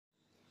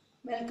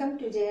Welcome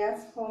to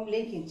Jaya's Homely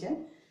Kitchen.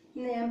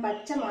 ഇന്ന് ഞാൻ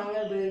പച്ച മാങ്ങ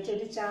ഉപയോഗിച്ച്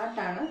ഒരു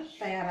ചാട്ടാണ്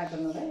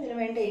തയ്യാറാക്കുന്നത്. ഇതിനു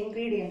വേണ്ട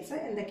ഇൻഗ്രീഡിയൻസ്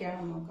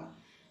എന്തൊക്കെയാണെന്ന് നോക്കാം.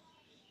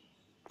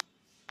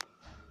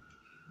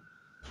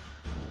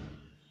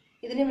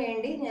 ഇതിനു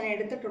വേണ്ടി ഞാൻ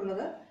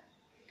എടുത്തിട്ടുള്ളത്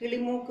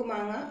കിളിമൂക്ക്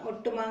മാങ്ങ,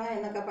 ഒട്ടുമാങ്ങ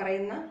എന്നൊക്കെ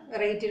പറയുന്ന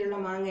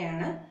വെറൈറ്റിയിലുള്ള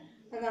മാങ്ങയാണ്.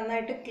 അത്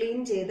നന്നായിട്ട്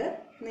ക്ലീൻ ചെയ്ത്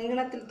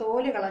നീളത്തിൽ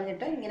തോല്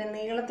കളഞ്ഞിട്ട് ഇങ്ങനെ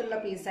നീളത്തിലുള്ള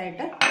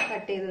പീസായിട്ട്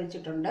കട്ട് ചെയ്ത്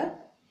വെച്ചിട്ടുണ്ട്.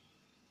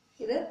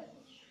 ഇത്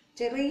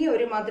ചെറിയ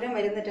ഒരു മധുരം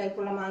വരുന്ന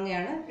ടൈപ്പുള്ള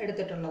മാങ്ങയാണ്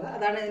എടുത്തിട്ടുള്ളത്.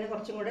 അതാണ് ഇതിന്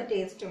കുറച്ചും കൂടെ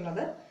ടേസ്റ്റ്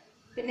ഉള്ളത്.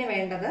 പിന്നെ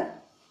വേണ്ടത്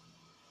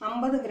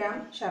 50 ഗ്രാം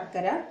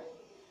ശർക്കര,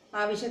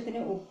 ആവശ്യത്തിന്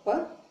ഉപ്പ്,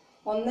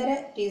 1.5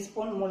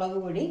 ടീസ്പൂൺ മുളക്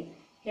പൊടി,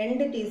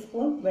 2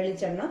 ടീസ്പൂൺ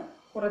വെളിച്ചെണ്ണ,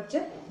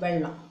 കുറച്ച്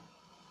വെള്ളം.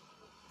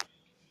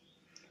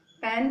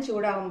 പാൻ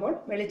ചൂടാകുമ്പോൾ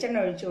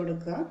വെളിച്ചെണ്ണ ഒഴിച്ചു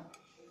കൊടുക്കുക.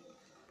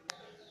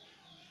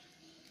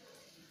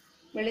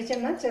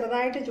 വെളിച്ചെണ്ണ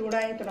ചെറുതായിട്ട്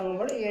ചൂടായി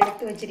തുടങ്ങുമ്പോൾ ഈ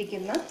എടുത്തു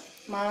വെച്ചിരിക്കുന്ന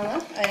മാങ്ങ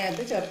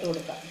അതിനകത്ത് ചേർത്ത്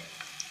കൊടുക്കുക.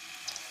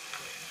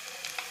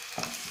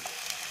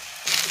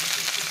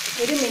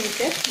 1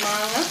 മിനിറ്റ്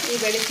മാങ്ങ ഈ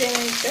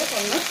വെളിച്ചെണ്ണയിട്ട്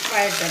ഒന്ന്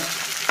വഴറ്റണം.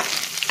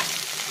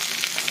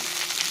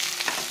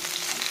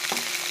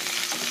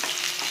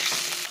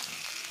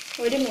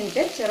 ഒരു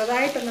മിനിറ്റ്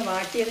ചെറുതായിട്ടൊന്ന്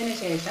വാട്ടിയതിന്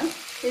ശേഷം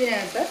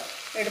ഇതിനകത്ത്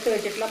എടുത്തു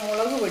വെച്ചിട്ടുള്ള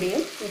മുളക്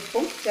പൊടിയും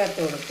ഉപ്പും ചേർത്ത്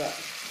കൊടുക്കുക.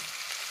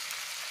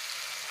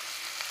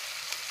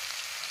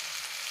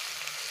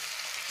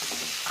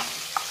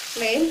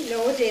 ഫ്ലെയിം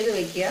ലോ ചെയ്ത്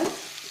വയ്ക്കുക.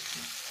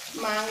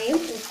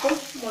 മാങ്ങയും ഉപ്പും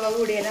മുളക്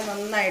പൊടിയെല്ലാം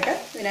നന്നായിട്ട്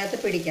ഇതിനകത്ത്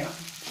പിടിക്കണം.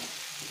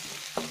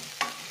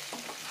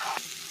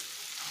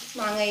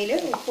 മാങ്ങയിൽ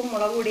ഉപ്പും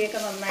മുളക് പൊടിയൊക്കെ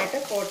നന്നായിട്ട്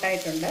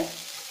കോട്ടായിട്ടുണ്ട്.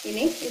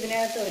 ഇനി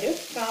ഇതിനകത്ത് ഒരു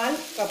 1/4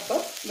 കപ്പ്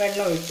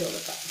വെള്ളം ഒഴിച്ചു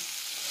കൊടുക്കാം.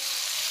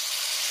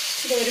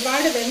 ഇത്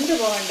ഒരുപാട് വെന്ത്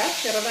പോകണ്ട,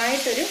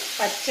 ചെറുതായിട്ടൊരു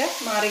പച്ച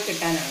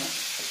മാറിക്കിട്ടാനാണ്.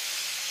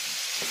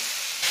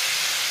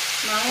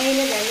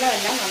 മാങ്ങയിലെ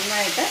വെള്ളമെല്ലാം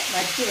നന്നായിട്ട്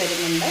വറ്റി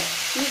വരുന്നുണ്ട്.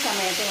 ഈ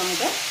സമയത്ത്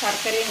നമുക്ക്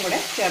ശർക്കരയും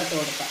കൂടെ ചേർത്ത്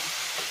കൊടുക്കാം.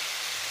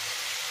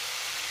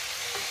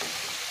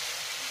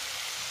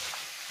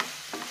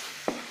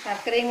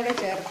 ശർക്കരയും കൂടെ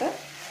ചേർത്ത്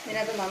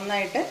ഇതിനകത്ത്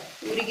നന്നായിട്ട്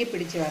ഉരുകി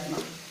പിടിച്ച്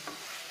വരണം.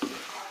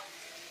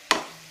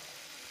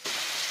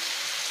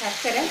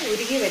 ശർക്കര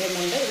ഉരുകി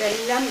വരുന്നുണ്ട്.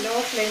 ഇതെല്ലാം ലോ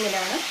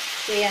ഫ്ലെയിമിലാണ്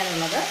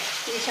ചെയ്യാനുള്ളത്.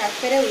 ഈ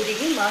ശർക്കര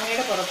ഉരുകി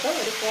മാങ്ങയുടെ പുറത്ത്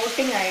ഒരു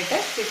കോട്ടിംഗ് ആയിട്ട്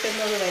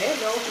കിട്ടുന്നത് വരെ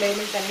ലോ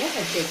ഫ്ലെയിമിൽ തന്നെ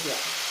വെച്ചേക്കുക.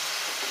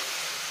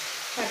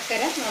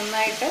 ശർക്കര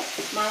നന്നായിട്ട്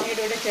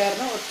മാങ്ങയുടെ കൂടെ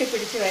ചേർന്ന്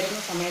ഒട്ടിപ്പിടിച്ച്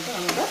വരുന്ന സമയത്ത്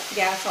നമുക്ക്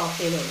ഗ്യാസ് ഓഫ്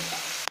ചെയ്ത്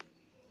കൊടുക്കാം.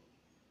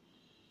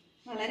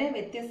 വളരെ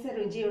വ്യത്യസ്ത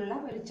രുചിയുള്ള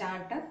ഒരു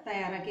ചാട്ട്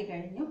തയ്യാറാക്കി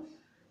കഴിഞ്ഞു.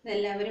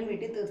 ഇതെല്ലാവരും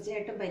വീട്ടിൽ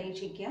തീർച്ചയായിട്ടും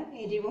പരീക്ഷിക്കുക.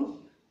 എരിവും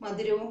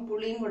മധുരവും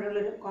പുളിയും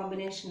കൂടെയുള്ളൊരു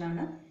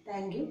കോമ്പിനേഷനാണ്.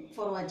 Thank you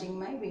for watching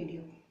my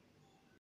video.